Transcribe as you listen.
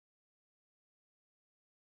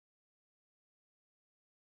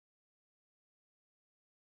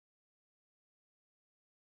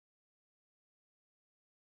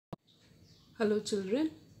Hello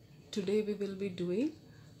children, today we will be doing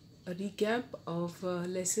a recap of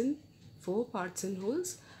lesson 4 parts and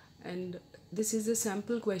wholes, and this is a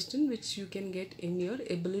sample question which you can get in your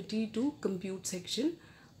ability to compute section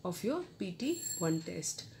of your PT1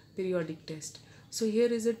 test, periodic test. So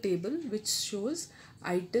here is a table which shows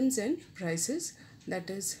items and prices,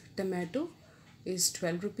 that is tomato is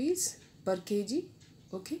 12 rupees per kg,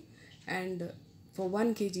 okay, and for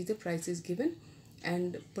 1 kg the price is given,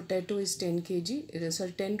 and potato is 10 kg, it is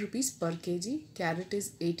 10 rupees per kg, carrot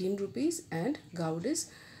is 18 rupees and gourd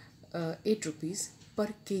is 8 rupees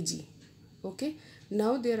per kg. Okay,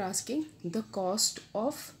 now they are asking the cost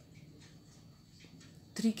of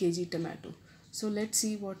 3 kg tomato. So let's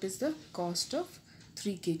see what is the cost of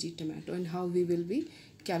 3 kg tomato and how we will be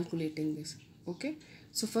calculating this. Okay,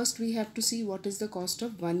 so first we have to see what is the cost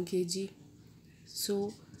of 1 kg.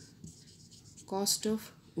 So cost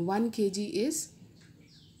of 1 kg is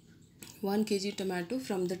 1 kg tomato.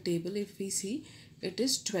 From the table if we see, it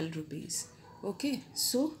is 12 rupees. Okay,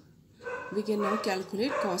 so we can now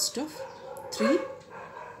calculate cost of 3.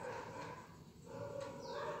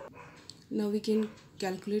 Now we can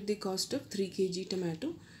calculate the cost of 3 kg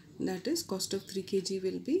tomato, that is cost of 3 kg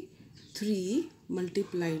will be 3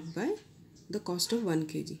 multiplied by the cost of 1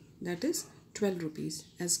 kg, that is 12 rupees,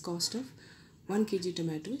 as cost of 1 kg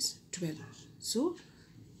tomato is 12. So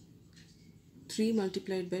 3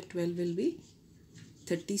 multiplied by 12 will be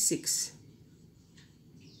 36.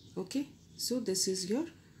 Okay, so this is your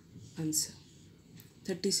answer,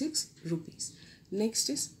 36 rupees. Next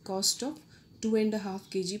is cost of 2.5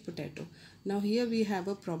 kg potato. Now here we have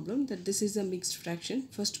a problem that this is a mixed fraction.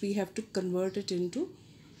 First we have to convert it into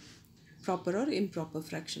proper or improper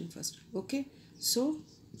fraction first. Okay, so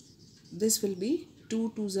this will be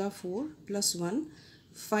 2 2s are 4 plus 1,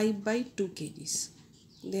 5 by 2 kgs.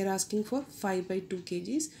 They are asking for 5 by 2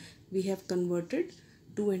 kgs. We have converted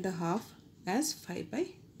 2.5 as 5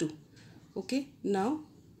 by 2. Okay, now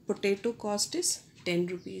potato cost is 10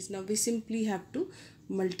 rupees. Now we simply have to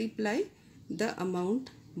multiply the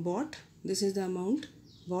amount bought. This is the amount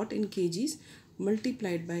bought in kgs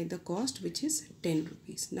multiplied by the cost, which is 10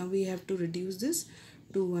 rupees. Now we have to reduce this.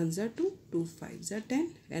 2 1s are 2, 2 5s are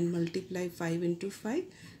 10, and multiply 5 into 5,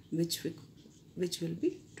 which will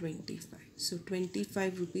be 25. So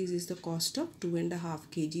 25 rupees is the cost of 2.5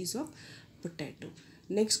 kgs of potato.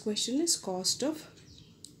 Next question is cost of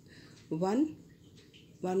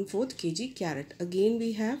 1/4 kg carrot. Again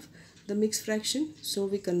we have the mixed fraction, so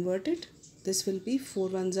we convert it. This will be 4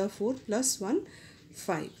 1s are 4 plus 1,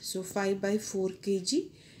 5. So 5 by 4 kg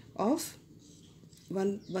of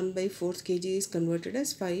 1 by 4 kg is converted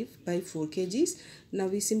as 5 by 4 kgs. Now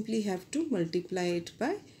we simply have to multiply it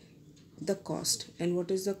by the cost. And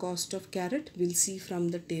what is the cost of carrot? We'll see from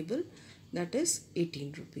the table, that is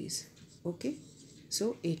 18 rupees. Okay,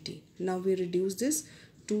 so 18. Now we reduce this.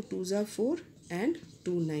 2 2s are 4 and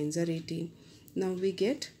 2 9s are 18. Now we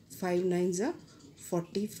get 5 9s are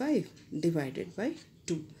 45 divided by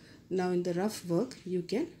 2. Now in the rough work you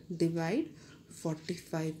can divide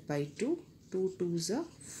 45 by 2. 2 2s are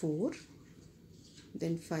 4,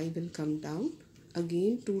 then 5 will come down.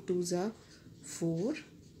 Again 2 2s are 4,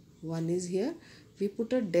 1 is here. We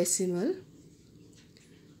put a decimal,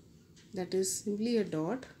 that is simply a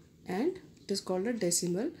dot, and it is called a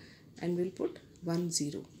decimal, and we'll put 1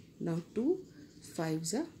 0. Now 2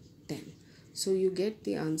 5s are 10. So you get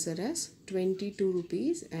the answer as 22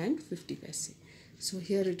 rupees and 50 paise. So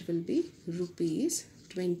here it will be rupees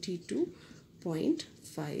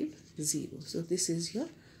 22.50. So this is your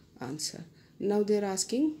answer. Now they are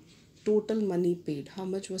asking total money paid. How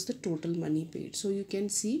much was the total money paid? So you can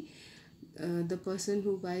see the person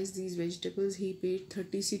who buys these vegetables, he paid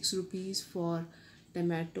 36 rupees for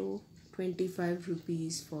tomato, 25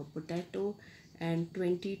 rupees for potato, and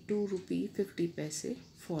 22 rupee 50 paise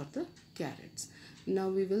for the carrots. Now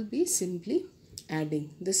we will be simply adding.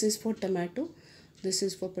 This is for tomato, this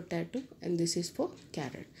is for potato, and this is for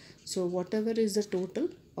carrot. So whatever is the total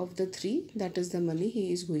of the three, that is the money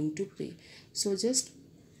he is going to pay. So just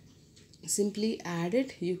simply add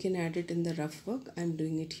it. You can add it in the rough work. I am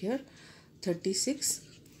doing it here. 36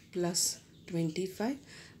 plus 25.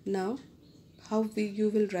 Now how you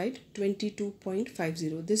will write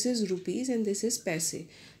 22.50. This is rupees and this is paise.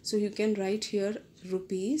 So you can write here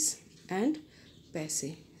rupees and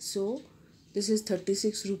paise. So this is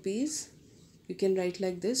 36 rupees. You can write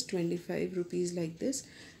like this, 25 rupees like this,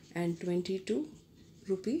 and 22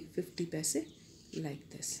 rupee 50 paise like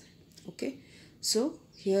this. Okay, so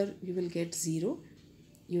here you will get 0.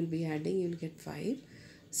 You will be adding, you will get 5.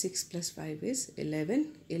 6 plus 5 is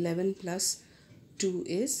 11. 11 plus 2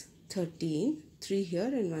 is 13. 3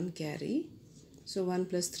 here and 1 carry. So 1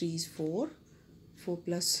 plus 3 is 4, 4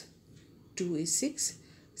 plus 2 is 6,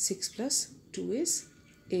 6 plus 2 is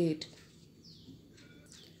 8.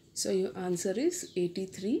 So your answer is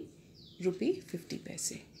 83 rupee 50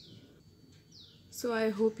 paise. So I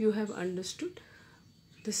hope you have understood.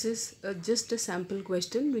 This is just a sample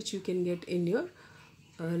question which you can get in your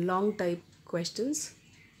long type questions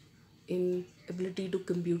in ability to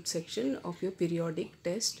compute section of your periodic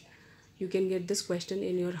test. You can get this question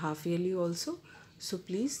in your half yearly also. So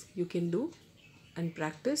please you can do and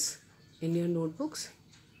practice in your notebooks.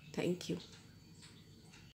 Thank you.